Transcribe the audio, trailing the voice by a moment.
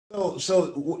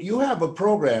So you have a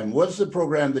program. What's the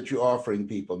program that you're offering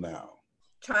people now?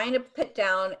 Trying to put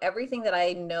down everything that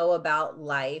I know about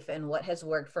life and what has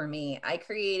worked for me. I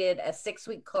created a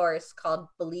 6-week course called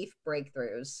Belief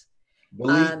Breakthroughs.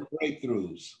 Belief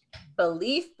breakthroughs.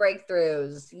 Belief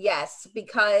Breakthroughs, yes,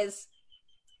 because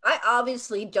I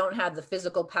obviously don't have the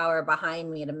physical power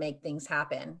behind me to make things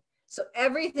happen. So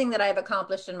everything that I've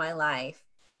accomplished in my life,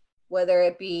 whether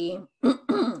it be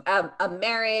a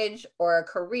marriage or a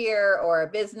career or a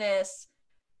business,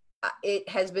 it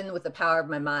has been with the power of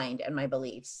my mind and my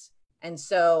beliefs. And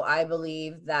so I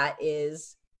believe that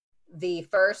is the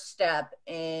first step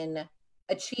in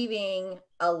achieving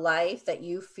a life that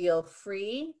you feel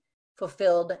free,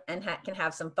 fulfilled, and can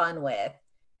have some fun with,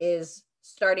 is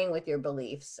starting with your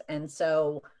beliefs. And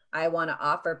so I want to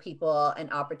offer people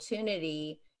an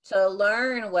opportunity to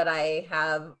learn what I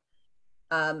have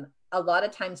a lot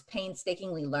of times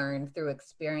painstakingly learned through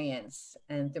experience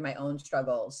and through my own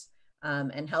struggles,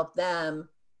 and help them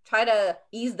try to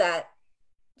ease that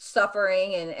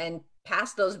suffering and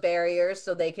pass those barriers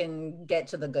so they can get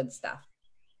to the good stuff.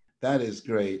 That is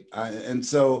great. And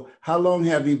so how long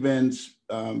have you been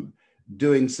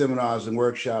doing seminars and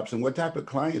workshops, and what type of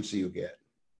clients do you get?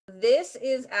 This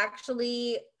is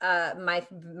actually my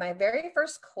very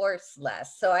first course,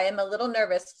 Les. So I am a little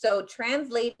nervous. So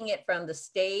translating it from the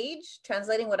stage,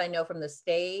 translating what I know from the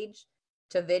stage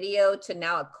to video to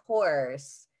now a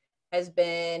course has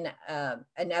been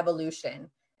an evolution.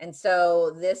 And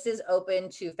so this is open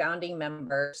to founding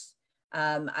members.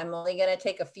 I'm only going to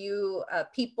take a few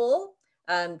people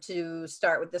to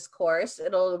start with this course.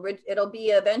 It'll be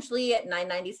eventually at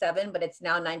 $9.97, but it's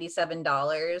now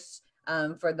 $97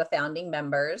 for the founding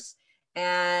members.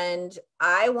 And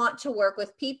I want to work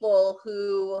with people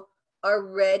who are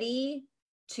ready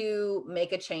to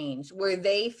make a change, where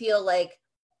they feel like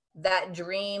that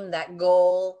dream, that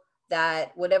goal,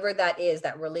 that whatever that is,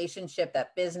 that relationship,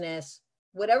 that business,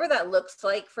 whatever that looks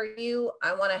like for you,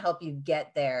 I want to help you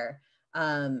get there.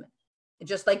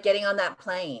 Just like getting on that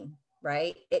plane,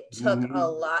 right? It took a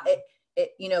lot.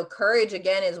 Courage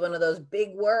again is one of those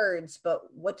big words, but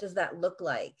what does that look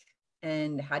like?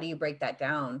 And how do you break that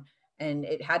down? And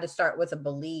it had to start with a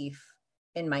belief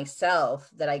in myself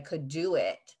that I could do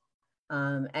it.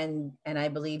 And I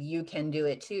believe you can do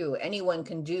it too. Anyone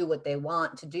can do what they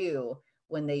want to do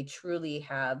when they truly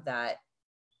have that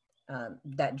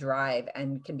that drive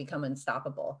and can become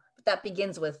unstoppable. But that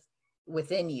begins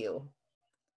within you.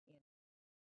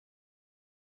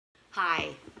 Hi,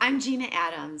 I'm Gina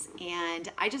Adams,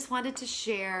 and I just wanted to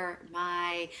share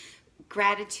my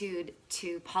gratitude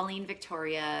to Pauline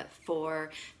Victoria for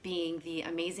being the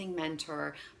amazing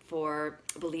mentor for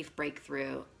Belief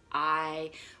Breakthrough.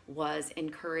 I was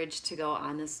encouraged to go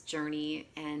on this journey,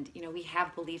 and we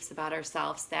have beliefs about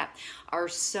ourselves that are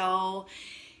so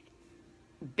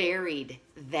buried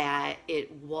that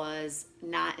it was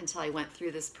not until I went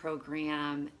through this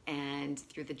program and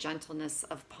through the gentleness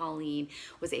of Pauline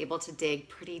was able to dig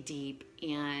pretty deep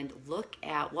and look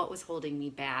at what was holding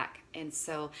me back. And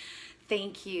so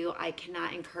thank you. I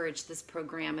cannot encourage this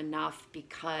program enough,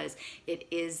 because it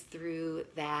is through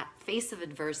that face of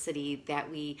adversity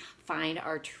that we find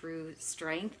our true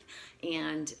strength.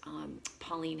 And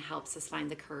Pauline helps us find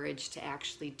the courage to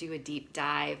actually do a deep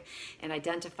dive and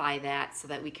identify that so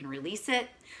that we can release it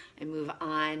and move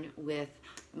on with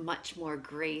much more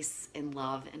grace and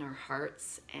love in our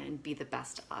hearts and be the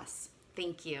best of us.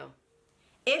 Thank you.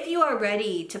 If you are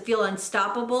ready to feel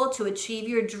unstoppable to achieve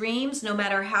your dreams, no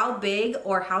matter how big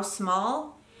or how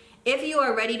small, if you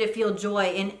are ready to feel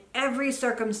joy in every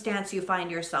circumstance you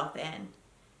find yourself in,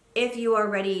 if you are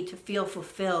ready to feel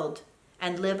fulfilled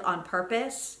and live on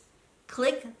purpose,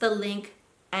 click the link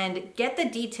and get the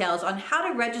details on how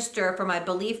to register for my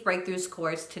Belief Breakthroughs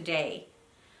course today.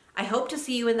 I hope to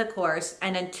see you in the course,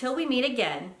 and until we meet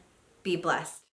again, be blessed.